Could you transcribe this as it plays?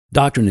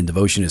Doctrine and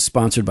Devotion is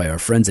sponsored by our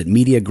friends at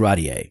Media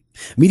Gratiae.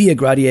 Media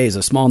Gratiae is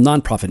a small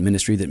nonprofit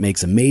ministry that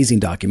makes amazing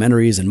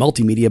documentaries and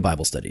multimedia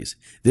Bible studies.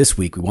 This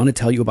week, we want to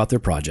tell you about their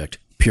project,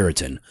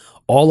 Puritan,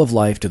 All of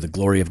Life to the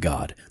Glory of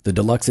God, the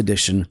deluxe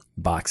edition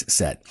box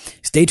set.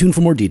 Stay tuned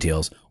for more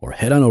details or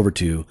head on over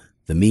to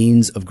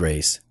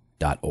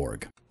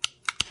themeansofgrace.org.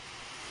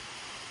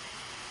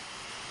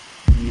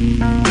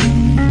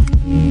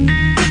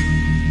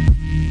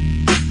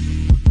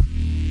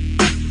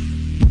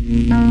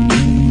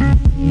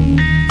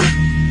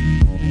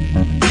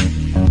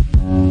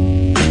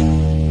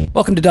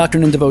 Welcome to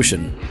Doctrine and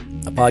Devotion,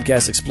 a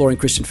podcast exploring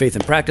Christian faith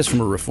and practice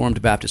from a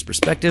Reformed Baptist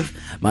perspective.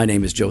 My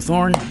name is Joe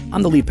Thorne.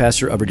 I'm the lead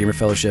pastor of Redeemer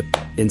Fellowship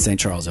in St.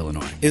 Charles,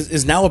 Illinois.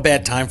 Is now a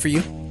bad time for you?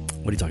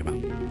 What are you talking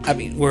about? I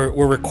mean, we're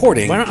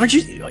recording. Why aren't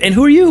you? And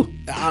who are you?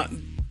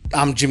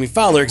 I'm Jimmy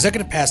Fowler,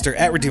 executive pastor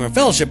at Redeemer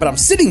Fellowship, but I'm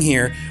sitting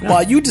here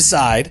while you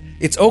decide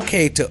it's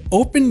okay to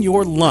open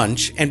your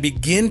lunch and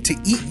begin to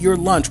eat your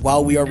lunch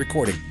while we are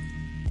recording.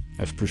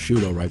 That's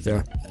prosciutto right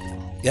there.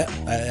 Yeah,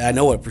 I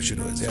know what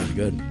prosciutto is. Yeah, pretty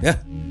good. Yeah.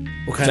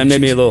 What kind that of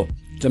made cheese?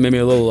 That made me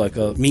a little like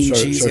a meat and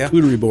cheese,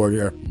 charcuterie board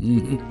here.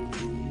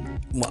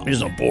 Mm-hmm. Well,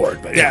 there's no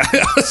board, but yeah,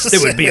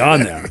 it would be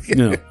on there. You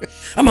know.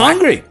 I'm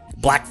hungry.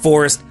 Black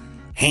Forest,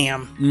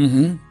 ham.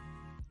 Mm-hmm.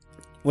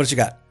 What else you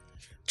got?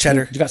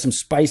 Cheddar. You got some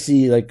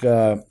spicy like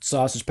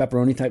sausage,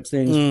 pepperoni type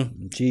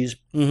things, cheese.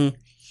 Mm-hmm.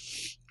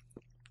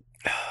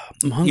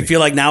 I'm hungry. You feel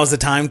like now is the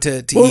time to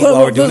eat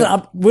while we're doing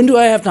it? When do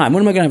I have time?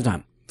 When am I going to have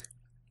time?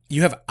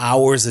 You have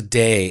hours a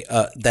day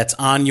that's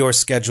on your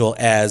schedule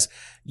as,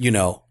 you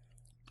know,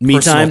 me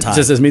time?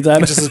 Just as me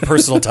time? Just as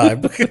personal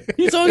time. What are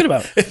you talking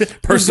about?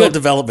 Personal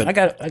development. I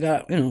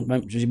got, you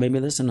know, she made me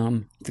this and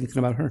I'm thinking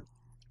about her.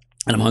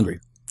 And I'm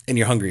hungry. And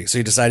you're hungry. So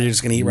you decided you're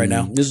just going to eat right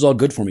now? This is all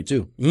good for me,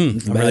 too. I'm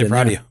really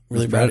proud of you.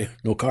 Really proud of you.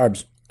 No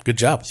carbs. Good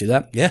job. See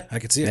that? Yeah, I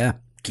can see it. Yeah.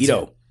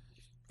 Keto.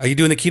 Are you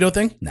doing the keto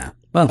thing? Nah.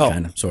 Well,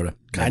 kind of, sort of.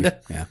 Kind of?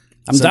 Yeah.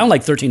 I'm down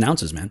like 13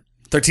 ounces, man.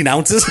 13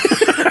 ounces?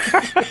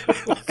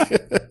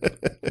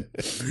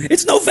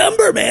 It's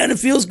November, man. It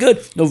feels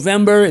good.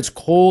 November, it's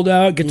cold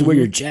out. Get to wear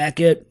your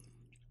jacket.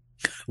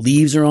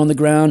 Leaves are on the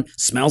ground.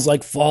 Smells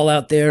like fall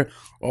out there.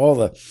 All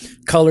the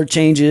color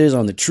changes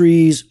on the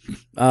trees.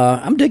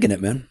 I'm digging it,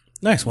 man.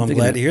 Nice. Well, I'm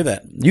glad to hear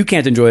that. You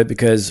can't enjoy it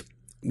because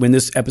when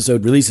this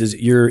episode releases,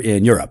 you're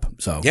in Europe.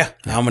 So yeah,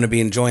 I'm going to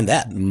be enjoying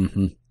that.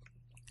 Mm-hmm.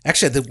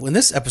 Actually, when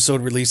this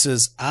episode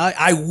releases,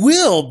 I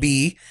will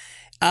be.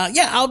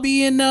 I'll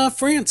be in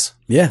France.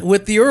 Yeah,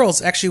 with the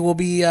Earls. Actually, we'll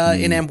be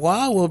in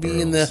Amboise. We'll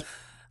be in the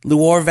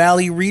Loire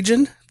Valley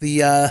region.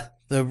 The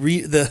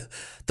Valley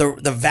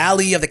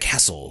of the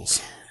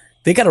Castles.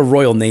 They got a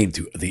royal name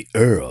too, the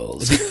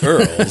Earls. The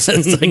Earls.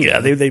 Yeah,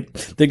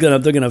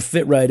 they're gonna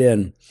fit right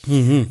in.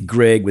 Mm-hmm.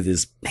 Greg with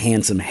his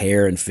handsome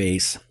hair and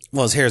face.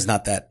 Well, his hair is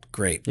not that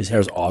great. His hair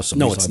is awesome.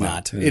 No, it's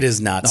not. It is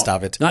not. No,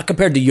 stop it. Not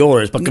compared to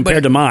yours, but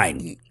compared to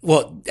mine.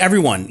 Well,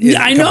 everyone.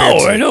 I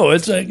know.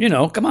 It's like, you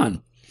know, come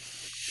on.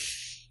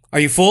 Are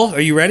you full? Are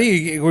you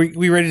ready? Are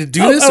we ready to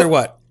do this or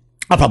what?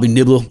 I'll probably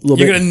nibble a little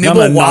bit. You're going to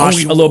nibble a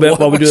little bit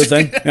while we do the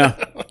thing. Yeah.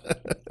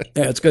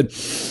 Yeah, it's good.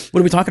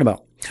 What are we talking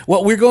about?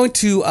 Well, we're going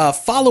to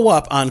follow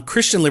up on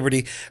Christian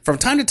liberty. From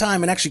time to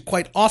time, and actually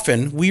quite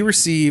often, we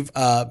receive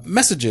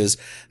messages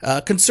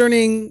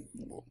concerning,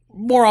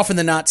 more often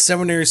than not,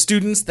 seminary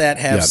students that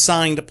have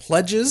signed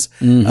pledges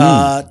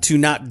to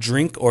not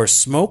drink or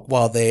smoke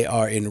while they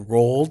are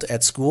enrolled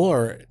at school,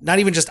 or not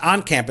even just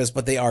on campus,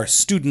 but they are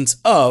students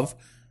of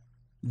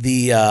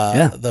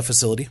the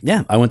facility.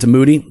 Yeah, I went to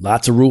Moody.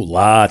 Lots of rules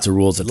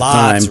at the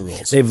time. Lots of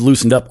rules. They've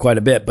loosened up quite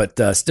a bit, but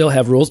still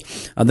have rules.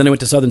 Then I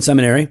went to Southern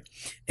Seminary,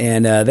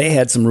 and they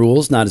had some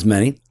rules, not as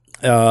many.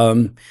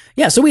 So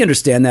we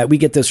understand that. We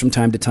get this from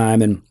time to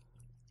time, and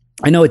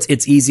I know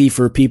it's easy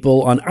for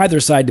people on either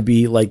side to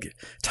be like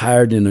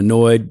tired and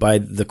annoyed by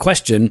the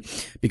question,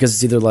 because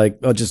it's either like,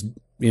 oh, just,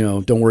 you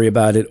know, don't worry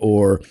about it,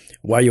 or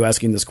why are you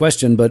asking this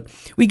question? But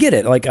we get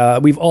it. Like,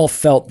 we've all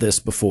felt this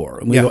before,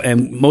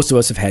 and most of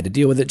us have had to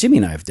deal with it. Jimmy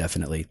and I have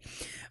definitely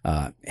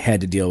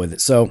had to deal with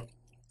it. So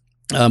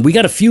we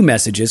got a few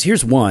messages.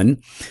 Here's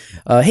one.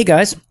 Hey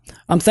guys,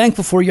 I'm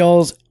thankful for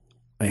y'all's.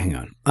 Hang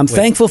on.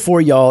 Thankful for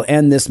y'all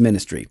and this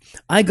ministry.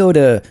 I go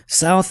to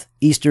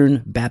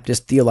Southeastern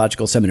Baptist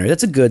Theological Seminary.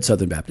 That's a good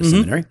Southern Baptist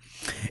seminary.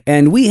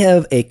 And we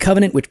have a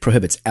covenant which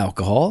prohibits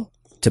alcohol,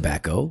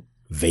 tobacco,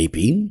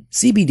 vaping,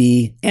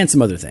 CBD, and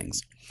some other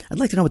things. I'd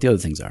like to know what the other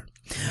things are.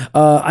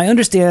 I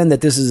understand that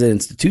this is an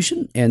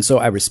institution, and so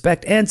I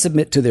respect and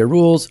submit to their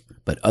rules,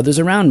 but others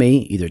around me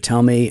either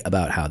tell me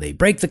about how they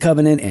break the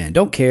covenant and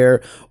don't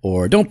care,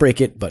 or don't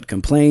break it but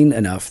complain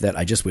enough that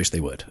I just wish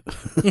they would.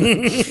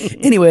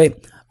 Anyway,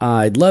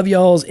 I'd love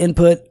y'all's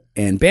input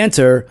and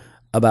banter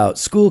about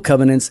school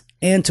covenants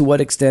and to what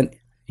extent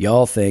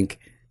y'all think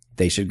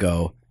they should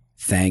go.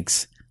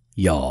 Thanks,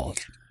 y'all.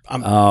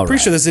 I'm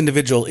pretty sure this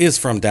individual is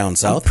from down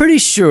south. Pretty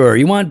sure.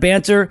 You want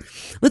banter?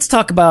 Let's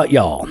talk about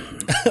y'all.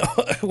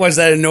 Why does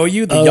that annoy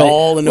you? The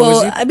y'all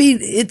annoys you? I mean,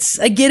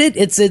 I get it.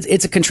 It's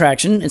a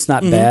contraction. It's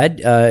not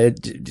bad.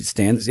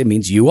 It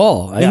means you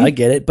all. I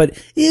get it. But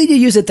you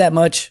use it that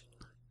much,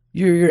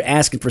 you're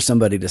asking for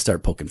somebody to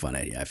start poking fun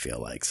at you, I feel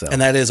like. So,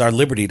 and that is our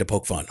liberty to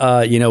poke fun.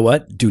 You know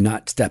what? Do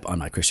not step on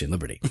my Christian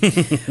liberty.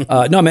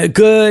 No, man,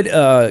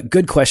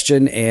 good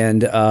question.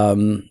 And,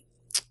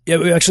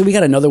 actually, we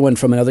got another one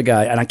from another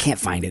guy, and I can't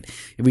find it.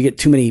 We get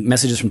too many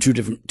messages from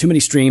too many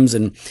streams,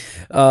 and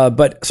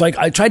but so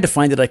I tried to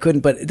find it, I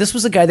couldn't. But this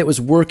was a guy that was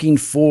working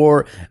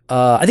for,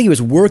 I think he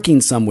was working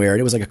somewhere,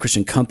 and it was like a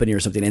Christian company or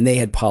something, and they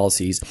had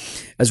policies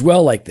as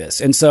well like this.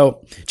 And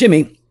so,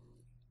 Jimmy,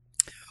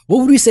 what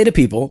would we say to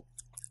people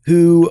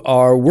who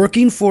are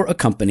working for a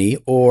company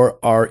or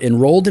are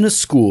enrolled in a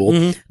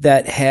school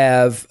that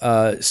have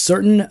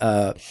certain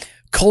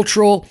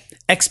cultural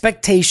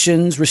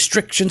expectations,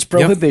 restrictions,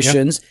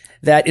 prohibitions,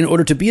 that in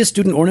order to be a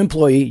student or an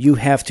employee, you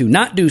have to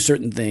not do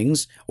certain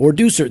things or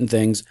do certain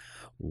things?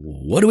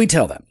 What do we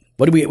tell them?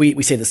 What do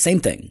we say the same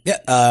thing?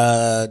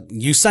 Yeah,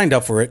 you signed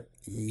up for it.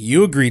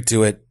 You agreed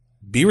to it.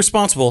 Be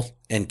responsible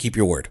and keep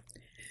your word.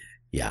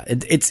 Yeah,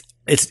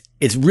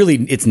 it's really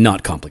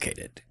not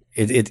complicated.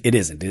 It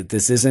isn't.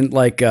 This isn't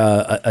like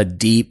a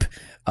deep,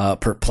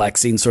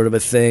 perplexing sort of a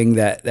thing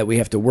that we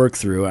have to work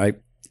through.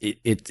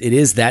 It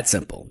is that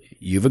simple.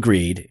 You've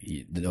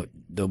agreed.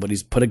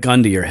 Nobody's put a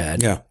gun to your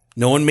head. Yeah.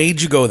 No one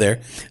made you go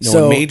there.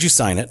 No one made you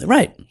sign it.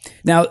 Right.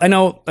 Now, I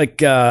know,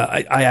 like,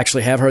 I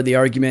actually have heard the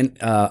argument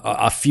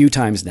a few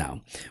times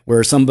now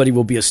where somebody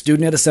will be a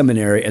student at a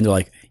seminary and they're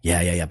like,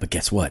 yeah, but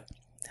guess what?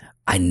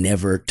 I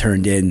never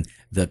turned in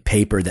the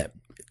paper that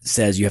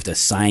says you have to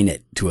sign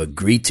it to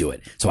agree to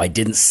it. So I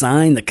didn't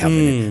sign the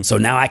covenant. So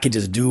now I can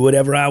just do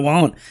whatever I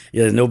want.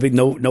 There's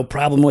no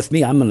problem with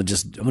me. I'm gonna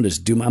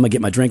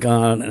get my drink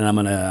on and I'm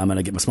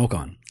gonna get my smoke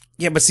on.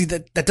 Yeah, but see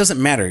that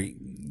doesn't matter.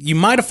 You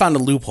might have found a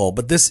loophole,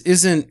 but this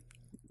isn't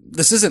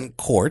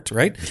court,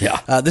 right?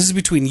 Yeah. This is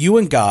between you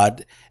and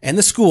God and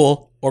the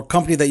school or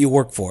company that you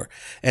work for.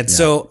 And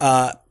so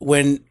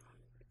when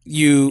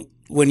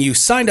you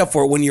signed up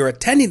for it, when you're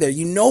attending there,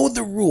 you know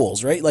the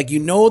rules, right? Like, you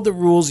know the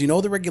rules, you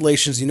know the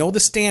regulations, you know the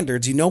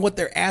standards, you know what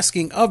they're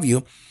asking of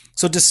you.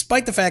 So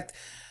despite the fact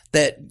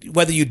that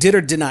whether you did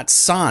or did not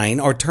sign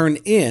or turn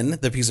in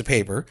the piece of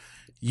paper,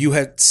 you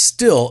had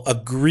still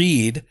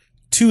agreed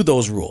to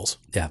those rules.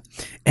 Yeah.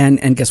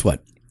 And guess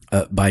what?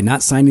 By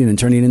not signing and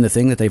turning in the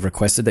thing that they've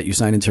requested that you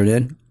sign and turn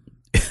in,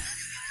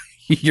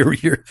 you're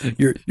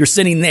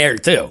sinning there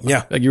too.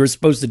 Yeah. Like, you were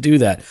supposed to do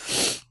that.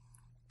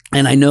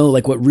 And I know,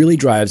 like, what really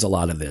drives a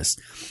lot of this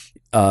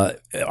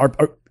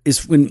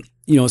is when,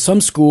 some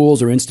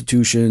schools or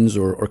institutions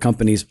or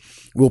companies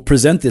will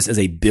present this as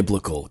a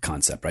biblical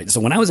concept, right?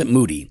 So when I was at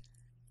Moody,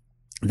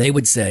 they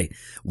would say,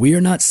 we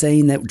are not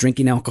saying that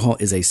drinking alcohol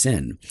is a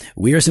sin.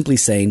 We are simply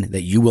saying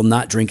that you will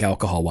not drink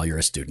alcohol while you're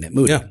a student at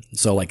Moody. Yeah.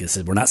 So, like I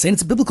said, we're not saying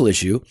it's a biblical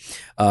issue.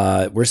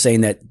 We're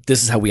saying that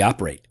this is how we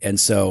operate. And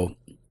so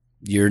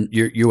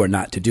you are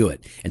not to do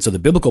it. And so the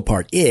biblical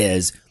part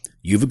is,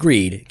 you've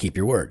agreed, keep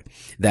your word.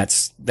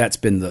 That's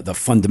been the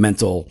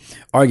fundamental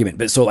argument.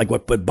 But so, like,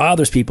 what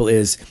bothers people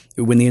is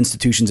when the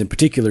institutions in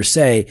particular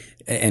say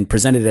and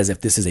present it as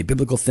if this is a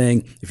biblical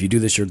thing. If you do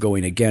this, you're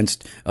going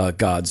against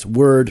God's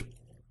word.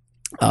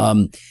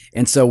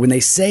 And so when they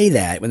say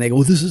that, when they go,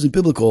 well, this isn't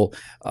biblical,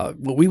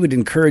 what we would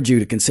encourage you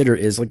to consider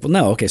is like, well,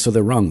 no, okay, so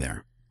they're wrong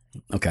there.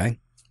 Okay.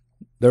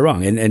 They're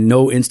wrong. And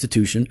no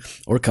institution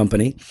or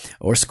company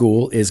or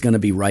school is going to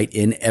be right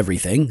in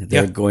everything.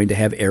 They're going to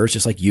have errors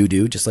just like you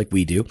do, just like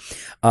we do.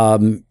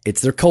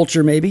 It's their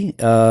culture, maybe.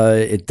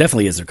 It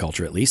definitely is their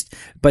culture, at least.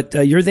 But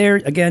you're there.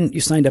 Again,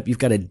 you signed up. You've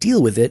got to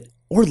deal with it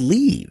or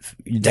leave.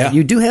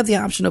 You do have the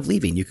option of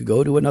leaving. You could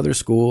go to another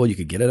school. You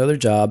could get another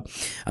job.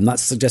 I'm not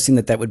suggesting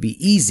that would be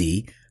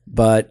easy,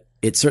 but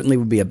it certainly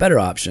would be a better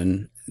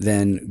option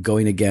than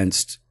going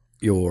against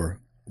your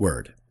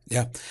word.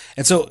 Yeah.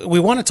 And so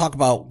we want to talk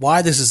about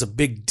why this is a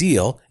big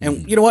deal.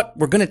 And you know what?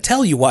 We're going to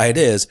tell you why it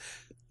is.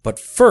 But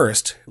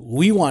first,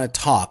 we want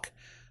to talk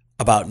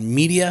about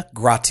Media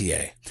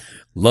Gratiae.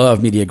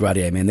 Love Media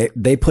Gratiae, man.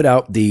 They put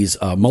out these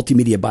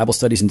multimedia Bible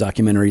studies and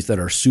documentaries that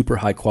are super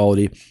high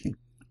quality,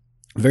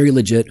 very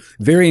legit,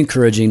 very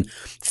encouraging,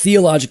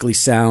 theologically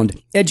sound,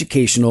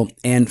 educational,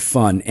 and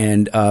fun.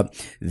 And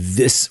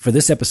for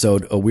this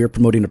episode, we're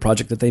promoting a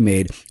project that they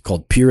made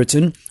called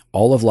Puritan,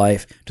 All of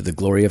Life to the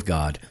Glory of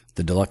God,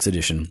 the deluxe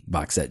edition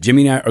box set.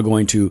 Jimmy and I are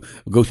going to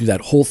go through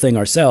that whole thing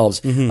ourselves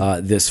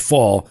this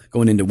fall,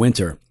 going into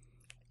winter.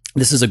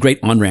 This is a great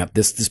on-ramp.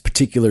 This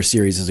particular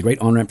series is a great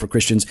on-ramp for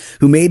Christians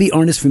who maybe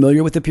aren't as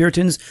familiar with the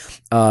Puritans.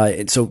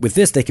 And so with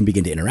this, they can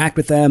begin to interact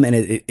with them, and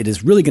it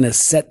is really going to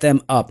set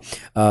them up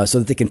so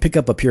that they can pick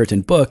up a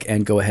Puritan book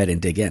and go ahead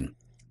and dig in.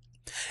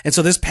 And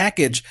so this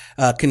package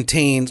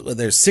contains,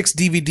 there's 6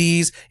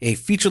 DVDs, a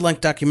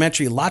feature-length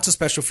documentary, lots of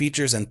special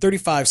features, and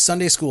 35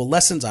 Sunday school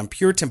lessons on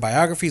Puritan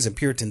biographies and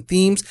Puritan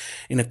themes,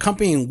 an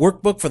accompanying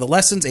workbook for the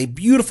lessons, a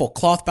beautiful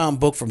clothbound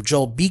book from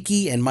Joel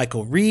Beeke and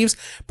Michael Reeves,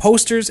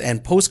 posters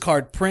and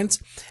postcard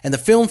prints, and the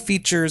film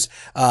features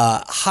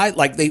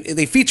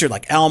they featured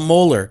like Al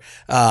Mohler,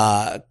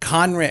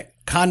 Conrad.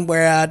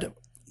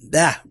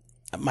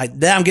 I'm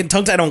getting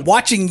tongue tied on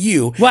watching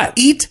you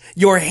eat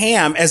your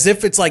ham as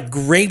if it's like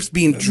grapes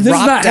being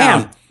dropped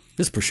down. Ham.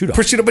 This is prosciutto.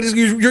 Prosciutto, but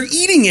you're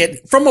eating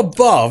it from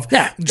above.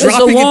 Yeah,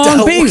 dropping it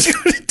down. Piece.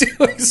 What are you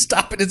doing?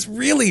 Stop it! It's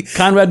really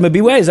Conrad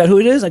Mabeway. Is that who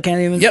it is? I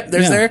can't even. Yep,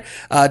 there's there.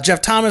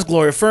 Jeff Thomas,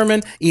 Gloria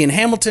Furman, Ian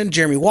Hamilton,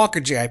 Jeremy Walker,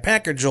 J.I.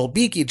 Packer, Joel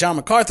Beeke, John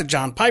MacArthur,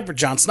 John Piper,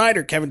 John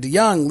Snyder, Kevin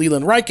DeYoung,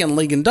 Leland Reichen,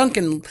 Ligon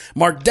Duncan,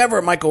 Mark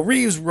Dever, Michael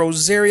Reeves,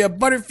 Rosaria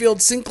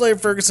Butterfield, Sinclair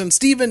Ferguson,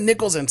 Stephen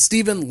Nichols, and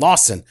Stephen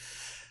Lawson.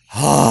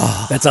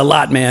 That's a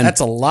lot, man.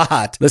 That's a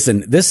lot.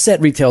 Listen, this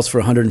set retails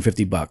for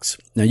 $150.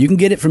 Now you can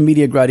get it from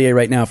Media Gratier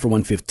right now for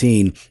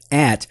 $115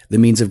 at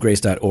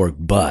themeansofgrace.org.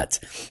 But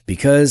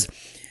because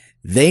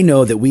they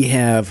know that we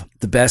have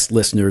the best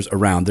listeners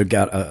around, they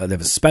have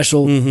a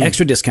special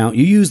extra discount.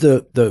 You use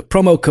the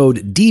promo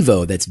code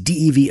DEVO, that's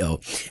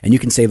DEVO, and you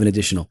can save an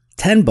additional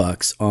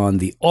 $10 on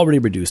the already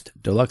reduced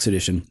deluxe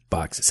edition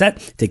box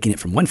set, taking it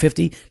from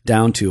 $150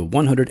 down to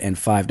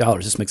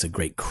 $105. This makes a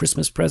great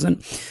Christmas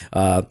present.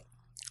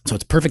 So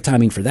it's perfect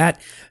timing for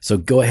that. So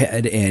go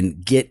ahead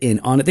and get in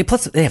on it.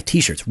 They have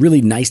t-shirts,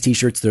 really nice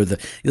t-shirts.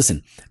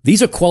 Listen,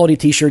 these are quality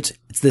t-shirts.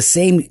 It's the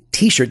same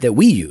t-shirt that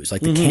we use, like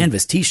the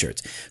canvas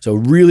t-shirts. So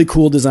really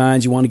cool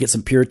designs. You want to get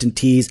some Puritan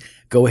tees,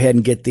 go ahead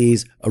and get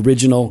these.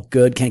 Original,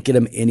 good. Can't get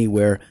them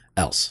anywhere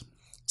else.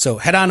 So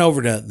head on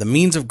over to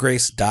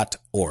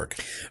themeansofgrace.org.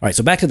 All right.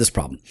 So back to this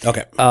problem.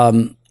 Okay.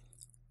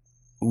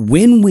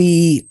 When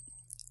we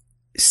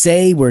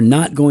say we're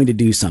not going to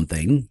do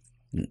something,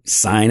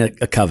 sign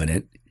a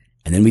covenant,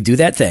 and then we do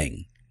that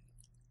thing,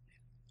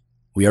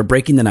 we are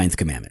breaking the 9th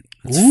commandment.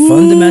 That's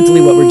fundamentally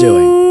what we're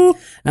doing.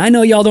 Now, I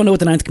know y'all don't know what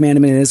the 9th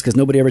commandment is because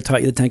nobody ever taught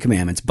you the 10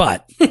 commandments,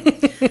 but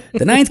the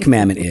 9th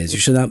commandment is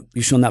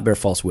you shall not bear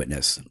false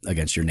witness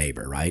against your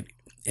neighbor, right?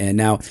 And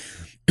now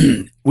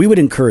we would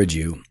encourage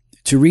you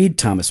to read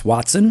Thomas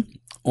Watson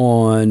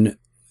on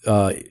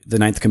the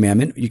 9th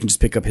commandment. You can just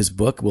pick up his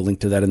book. We'll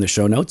link to that in the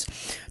show notes.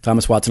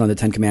 Thomas Watson on the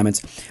 10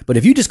 commandments. But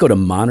if you just go to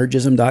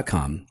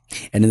monergism.com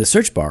and in the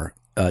search bar,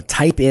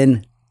 type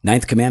in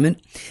 9th commandment,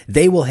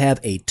 they will have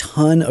a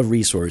ton of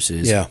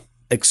resources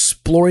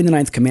exploring the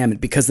 9th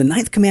commandment, because the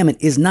 9th commandment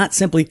is not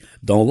simply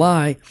don't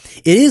lie.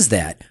 It is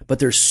that, but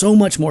there's so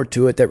much more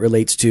to it that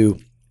relates to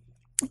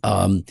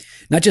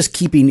not just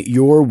keeping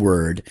your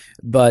word,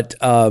 but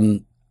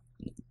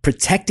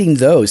protecting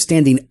those,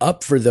 standing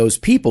up for those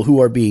people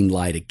who are being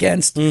lied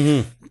against,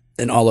 and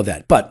all of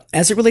that. But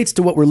as it relates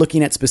to what we're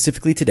looking at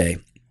specifically today,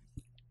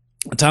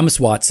 Thomas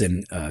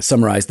Watson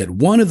summarized that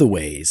one of the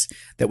ways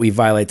that we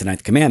violate the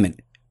 9th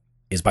commandment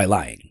is by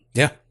lying.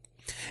 Yeah.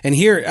 And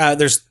here,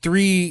 there's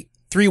three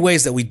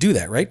ways that we do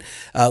that, right?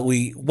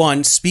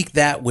 One, speak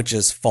that which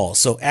is false.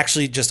 So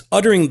actually just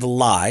uttering the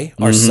lie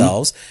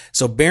ourselves.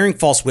 So bearing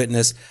false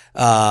witness,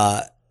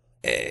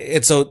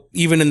 and so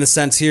even in the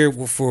sense here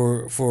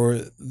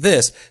for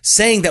this,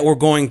 saying that we're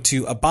going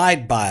to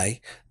abide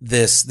by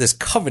this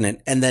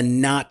covenant and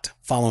then not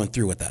following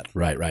through with that.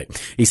 Right.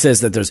 He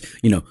says that there's,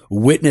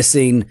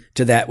 witnessing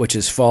to that which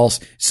is false.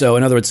 So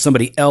in other words,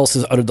 somebody else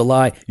has uttered the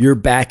lie, you're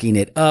backing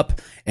it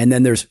up. And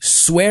then there's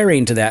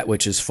swearing to that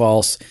which is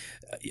false.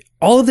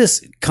 All of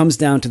this comes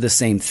down to the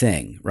same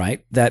thing,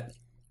 right? That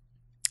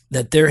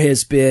there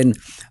has been,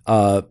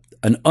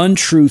 an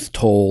untruth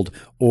told,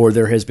 or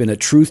there has been a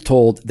truth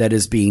told that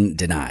is being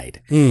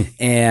denied.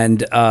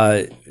 And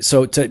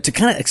so to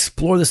kind of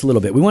explore this a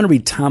little bit, we want to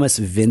read Thomas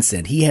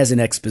Vincent. He has an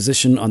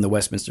exposition on the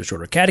Westminster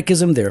Shorter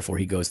Catechism. Therefore,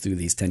 he goes through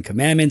these 10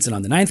 commandments. And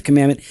on the 9th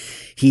commandment,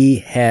 he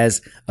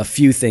has a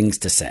few things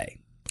to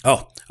say. Oh,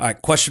 all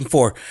right. Question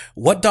 4.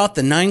 What doth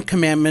the 9th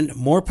commandment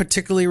more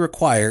particularly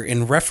require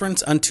in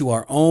reference unto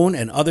our own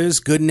and others'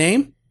 good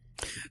name?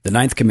 The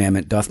 9th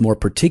commandment doth more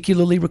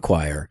particularly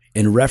require,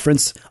 in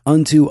reference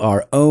unto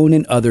our own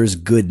and others'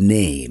 good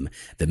name,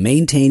 the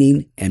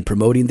maintaining and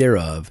promoting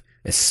thereof,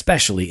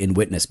 especially in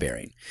witness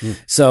bearing.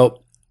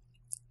 So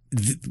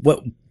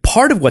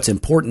part of what's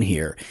important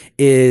here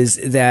is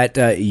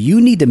that you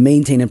need to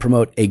maintain and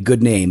promote a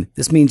good name.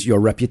 This means your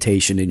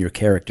reputation and your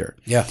character.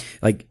 Yeah.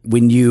 Like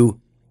when you're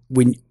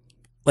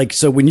like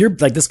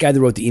this guy that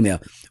wrote the email,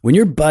 when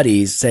your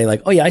buddies say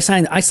like, oh yeah, I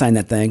signed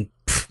that thing.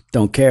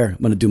 Don't care. I'm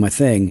going to do my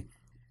thing.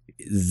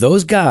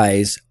 Those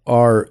guys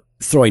are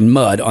throwing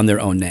mud on their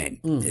own name.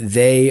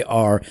 They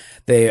are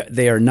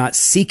not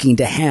seeking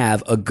to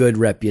have a good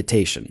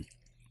reputation.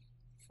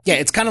 Yeah,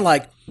 it's kind of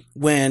like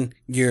when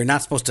you're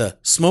not supposed to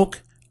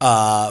smoke,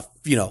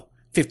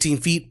 15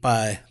 feet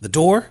by the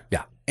door.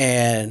 Yeah.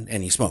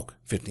 And you smoke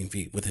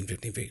within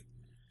 15 feet.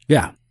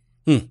 Yeah.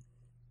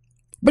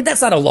 But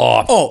that's not a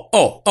law.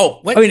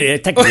 What? I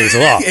mean, technically it's a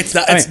law.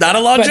 It's not a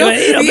law, Joe?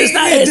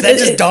 Did that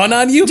just dawn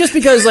on you? Just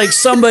because like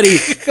somebody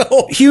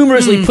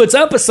humorously puts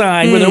up a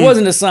sign where there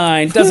wasn't a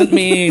sign doesn't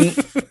mean...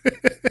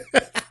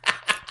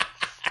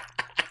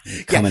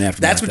 Coming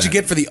after that's what you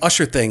get for the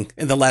Usher thing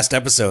in the last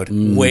episode.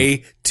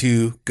 Way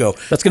to go.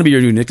 That's going to be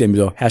your new nickname,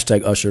 though.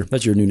 Hashtag Usher.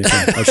 That's your new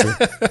nickname,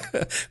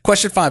 Usher.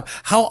 Question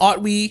 5. How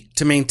ought we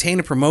to maintain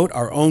and promote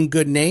our own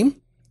good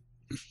name?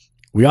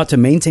 We ought to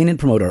maintain and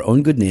promote our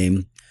own good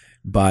name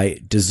by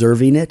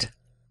deserving it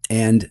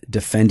and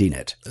defending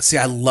it. See,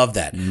 I love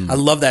that. I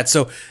love that.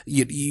 So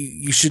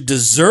you should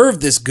deserve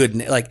this good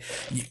name. Like,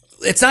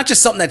 it's not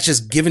just something that's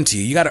just given to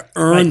you. You got to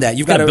earn that.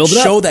 You've got to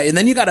show that. And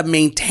then you got to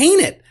maintain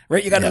it,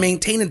 right? You got to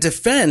maintain and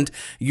defend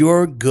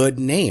your good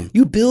name.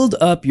 You build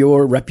up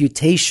your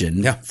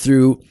reputation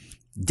through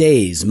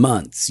days,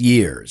 months,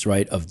 years,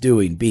 right, of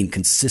being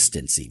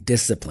consistency,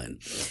 discipline.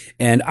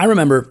 And I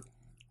remember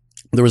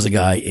there was a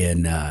guy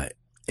in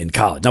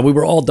college. Now, we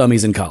were all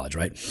dummies in college,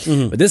 right?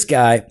 But this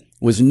guy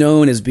was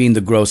known as being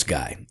the gross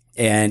guy.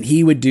 And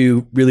he would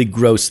do really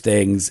gross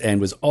things and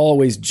was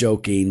always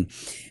joking.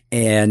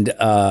 And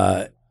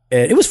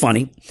it was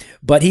funny,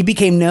 but he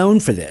became known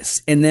for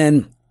this. And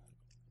then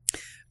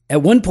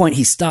at one point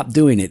he stopped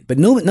doing it, but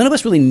none of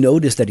us really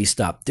noticed that he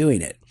stopped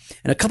doing it.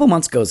 And a couple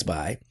months goes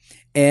by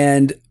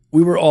and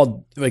we were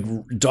all like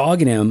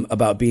dogging him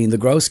about being the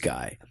gross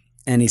guy.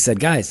 And he said,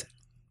 guys,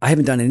 I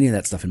haven't done any of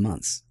that stuff in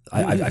months.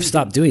 I've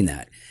stopped doing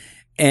that.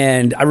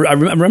 And I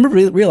remember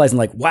realizing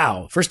like,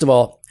 wow, first of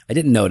all, I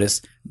didn't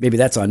notice. Maybe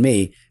that's on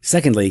me.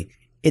 Secondly,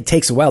 it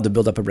takes a while to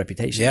build up a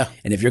reputation. Yeah.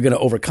 And if you're going to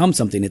overcome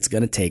something, it's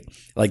going to take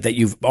like that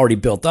you've already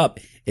built up.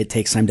 It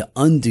takes time to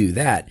undo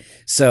that.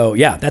 So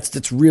yeah,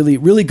 that's really,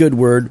 really good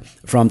word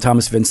from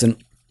Thomas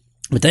Vincent.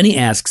 But then he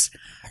asks,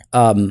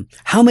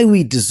 how may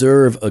we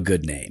deserve a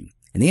good name?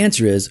 And the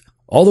answer is,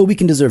 although we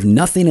can deserve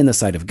nothing in the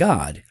sight of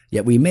God,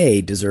 yet we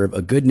may deserve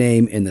a good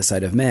name in the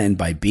sight of men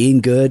by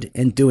being good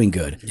and doing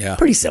good. Yeah.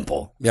 Pretty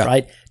simple,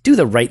 right? Do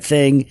the right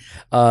thing.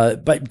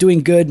 But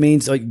doing good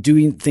means like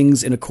doing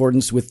things in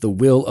accordance with the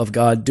will of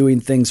God, doing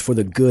things for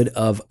the good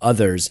of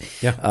others.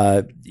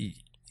 Yeah.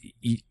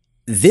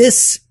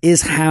 This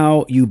is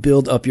how you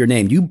build up your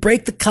name. You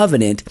break the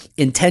covenant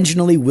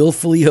intentionally,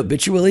 willfully,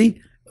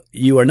 habitually.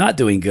 You are not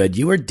doing good.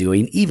 You are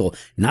doing evil.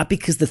 Not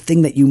because the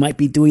thing that you might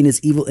be doing is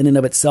evil in and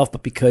of itself,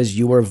 but because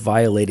you are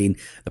violating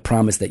the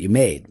promise that you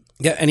made.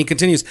 Yeah, and he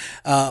continues,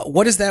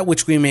 what is that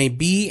which we may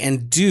be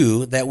and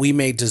do that we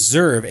may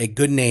deserve a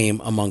good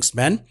name amongst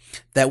men?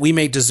 That we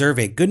may deserve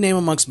a good name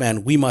amongst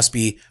men, we must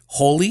be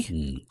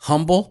holy,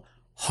 humble,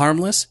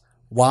 harmless,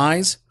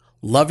 wise,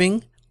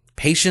 loving,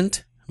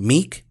 patient,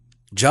 meek,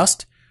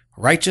 just,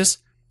 righteous,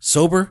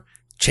 sober,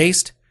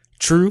 chaste,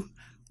 true,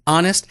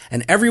 honest,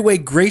 and every way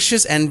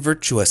gracious and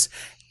virtuous.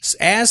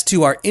 As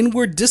to our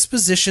inward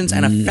dispositions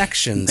and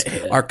affections,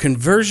 our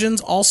conversions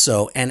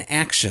also and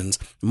actions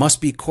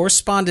must be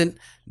correspondent,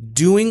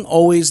 doing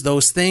always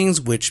those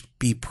things which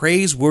be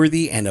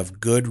praiseworthy and of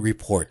good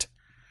report.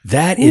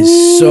 That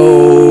is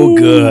so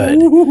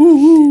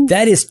good.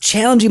 That is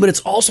challenging, but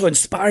it's also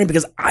inspiring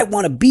because I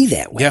want to be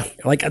that way. Yeah.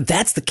 Like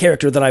that's the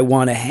character that I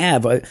want to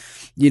have.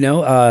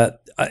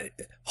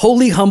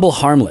 Holy, humble,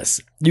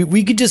 harmless.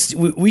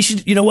 We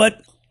should, you know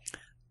what?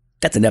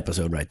 That's an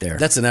episode right there.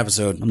 That's an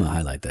episode. I'm going to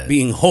highlight that.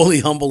 Being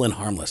holy, humble, and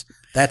harmless.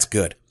 That's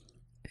good.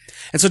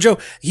 And so, Joe,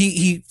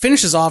 he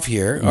finishes off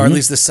here, or at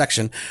least this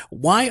section.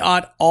 Why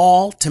ought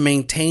all to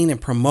maintain and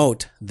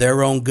promote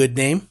their own good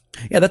name?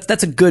 Yeah,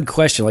 that's a good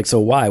question. Like, so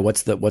why?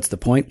 What's the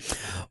point?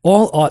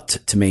 All ought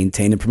to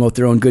maintain and promote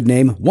their own good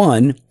name.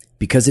 One,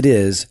 because it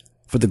is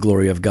for the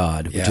glory of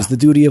God, which is the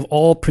duty of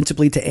all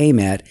principally to aim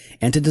at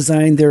and to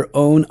design their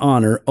own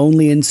honor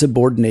only in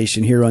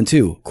subordination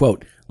hereunto.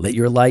 Quote, let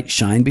your light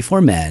shine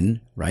before men,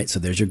 right? So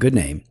there's your good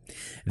name,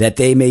 that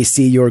they may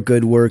see your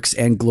good works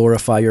and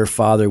glorify your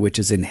Father which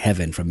is in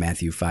heaven, from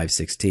Matthew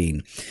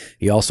 5:16.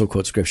 He also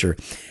quotes scripture,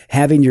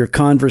 having your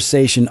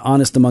conversation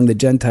honest among the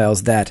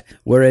Gentiles, that,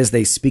 whereas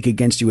they speak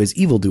against you as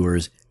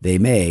evildoers, they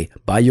may,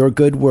 by your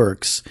good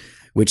works,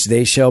 which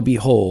they shall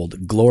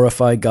behold,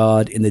 glorify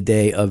God in the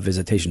day of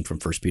visitation, from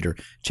 1 Peter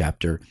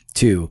chapter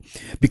 2.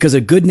 Because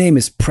a good name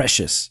is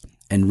precious,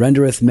 and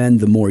rendereth men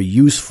the more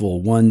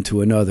useful one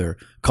to another,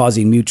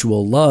 causing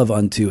mutual love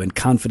unto and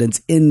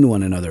confidence in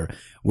one another,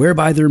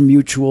 whereby their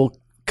mutual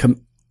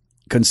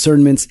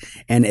concernments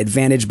and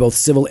advantage, both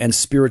civil and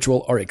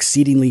spiritual, are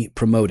exceedingly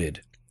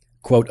promoted.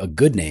 Quote, a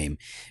good name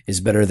is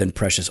better than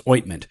precious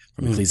ointment,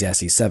 from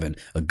Ecclesiastes 7.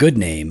 A good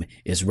name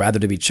is rather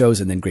to be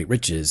chosen than great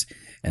riches,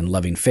 and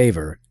loving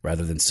favor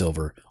rather than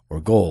silver or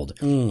gold.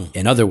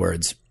 In other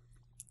words,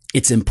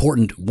 it's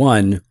important,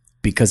 one,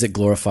 because it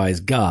glorifies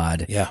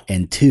God,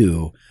 and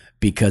two,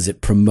 because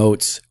it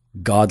promotes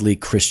godly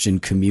Christian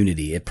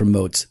community. It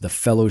promotes the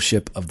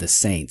fellowship of the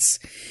saints.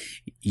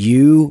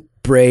 You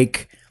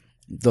break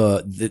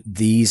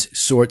these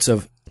sorts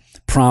of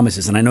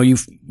promises, and I know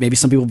maybe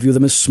some people view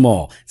them as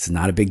small. It's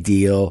not a big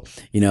deal,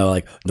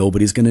 like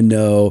nobody's going to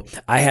know.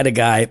 I had a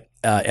guy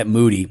at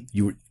Moody.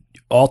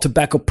 all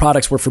tobacco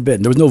products were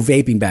forbidden. There was no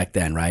vaping back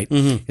then, right?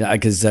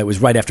 Because it was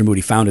right after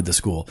Moody founded the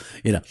school,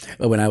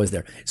 when I was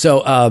there.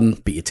 So,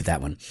 beat you to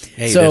that one.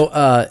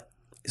 Yeah,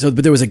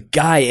 But there was a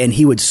guy, and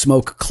he would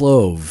smoke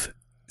clove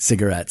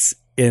cigarettes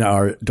in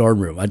our dorm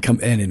room. I'd come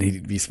in, and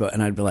he'd be smoking,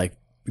 and I'd be like,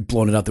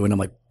 blowing it out the window. I'm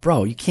like,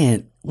 bro, you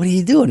can't. What are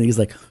you doing? And he's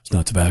like, it's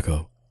not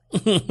tobacco.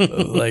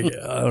 Like,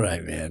 all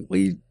right, man.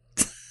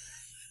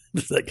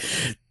 It's like,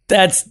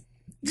 that's.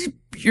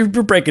 You're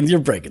breaking the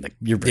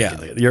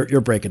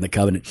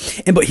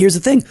covenant. But here's the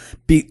thing,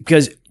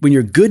 because when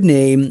your good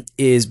name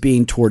is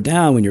being torn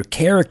down, when your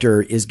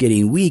character is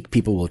getting weak,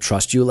 people will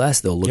trust you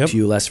less. They'll look to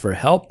you less for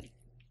help.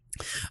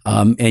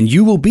 And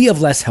you will be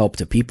of less help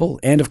to people.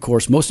 And of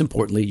course, most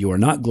importantly, you are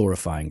not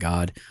glorifying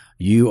God.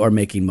 You are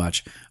making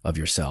much of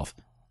yourself.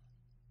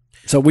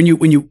 So when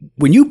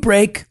you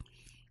break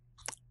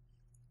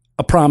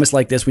a promise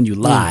like this, when you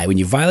lie, when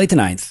you violate the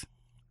ninth,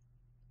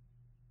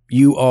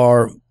 you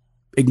are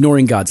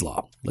ignoring God's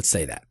law. Let's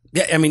say that.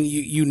 Yeah, I mean,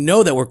 you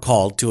know that we're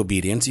called to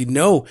obedience. You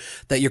know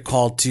that you're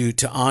called to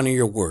honor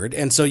your word,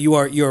 and so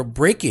you're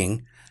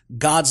breaking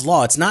God's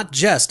law. It's not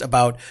just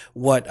about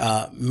what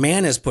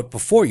man has put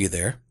before you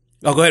there.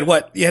 Oh, go ahead.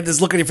 What? You had this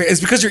look on your face.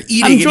 It's because you're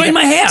eating. I'm enjoying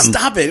my ham.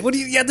 Stop it. What do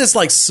you had this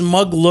like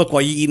smug look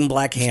while you're eating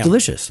black ham? It's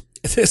delicious.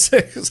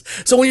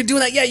 So when you're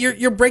doing that,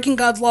 you're breaking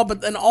God's law,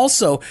 but then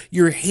also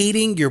you're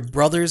hating your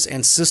brothers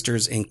and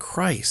sisters in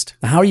Christ.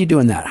 How are you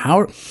doing that?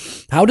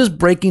 How does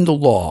breaking the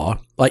law,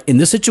 like in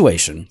this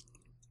situation,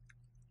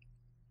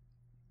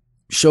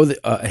 show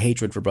a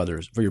hatred for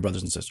your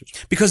brothers and sisters?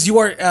 Because you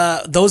are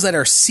those that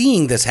are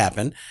seeing this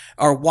happen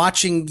are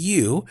watching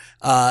you,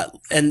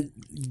 and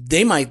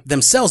they might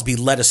themselves be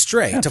led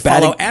astray to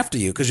follow after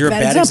you because you're a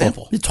bad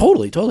example.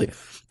 Totally.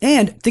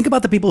 And think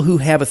about the people who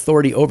have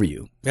authority over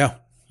you. Yeah.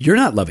 You're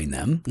not loving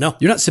them. No.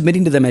 You're not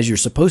submitting to them as you're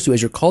supposed to,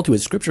 as you're called to,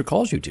 as Scripture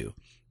calls you to.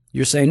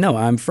 You're saying, no,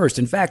 I'm first.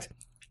 In fact,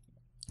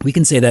 we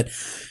can say that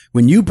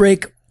when you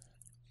break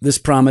this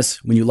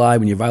promise, when you lie,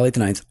 when you violate the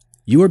ninth,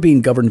 you are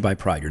being governed by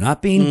pride. You're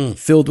not being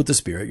filled with the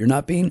Spirit. You're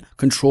not being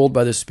controlled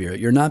by the Spirit.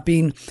 You're not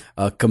being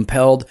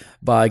compelled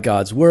by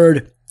God's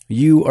word.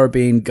 You are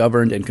being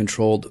governed and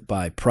controlled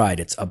by pride.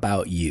 It's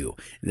about you.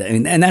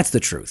 And that's the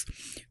truth.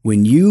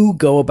 When you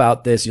go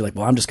about this, you're like,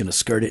 well, I'm just going to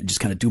skirt it and just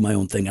kind of do my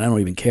own thing, and I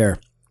don't even care.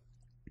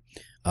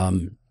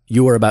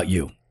 You are about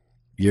you.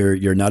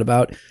 You're not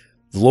about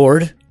the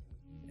Lord,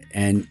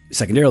 and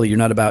secondarily, you're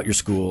not about your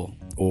school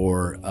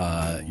or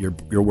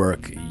your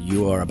work.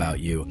 You are about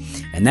you,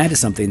 and that is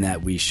something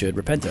that we should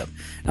repent of.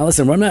 Now,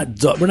 listen, we're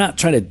not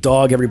trying to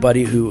dog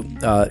everybody who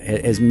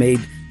has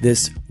made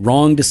this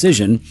wrong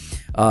decision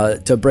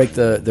to break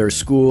their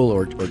school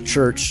or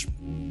church,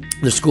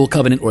 their school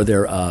covenant or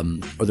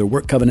their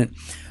work covenant,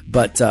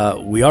 but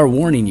we are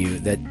warning you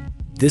that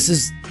this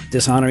is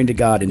dishonoring to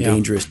God and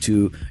dangerous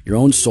to your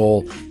own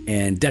soul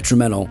and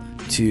detrimental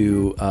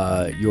to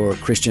your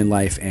Christian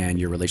life and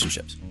your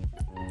relationships.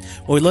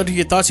 Well, we'd love to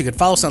hear your thoughts. You can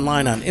follow us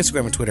online on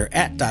Instagram and Twitter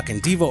at Doc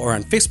and Devo, or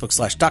on Facebook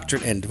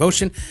 /Doctrine and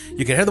Devotion.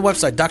 You can head to the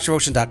website,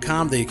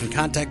 drdevotion.com. There you can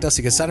contact us.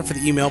 You can sign up for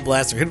the email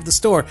blast or hit up the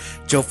store,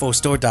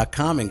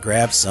 jofostore.com, and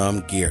grab some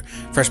gear.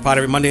 Fresh pot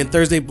every Monday and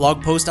Thursday.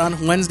 Blog post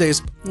on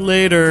Wednesdays.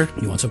 Later.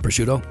 You want some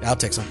prosciutto? I'll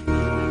take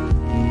some.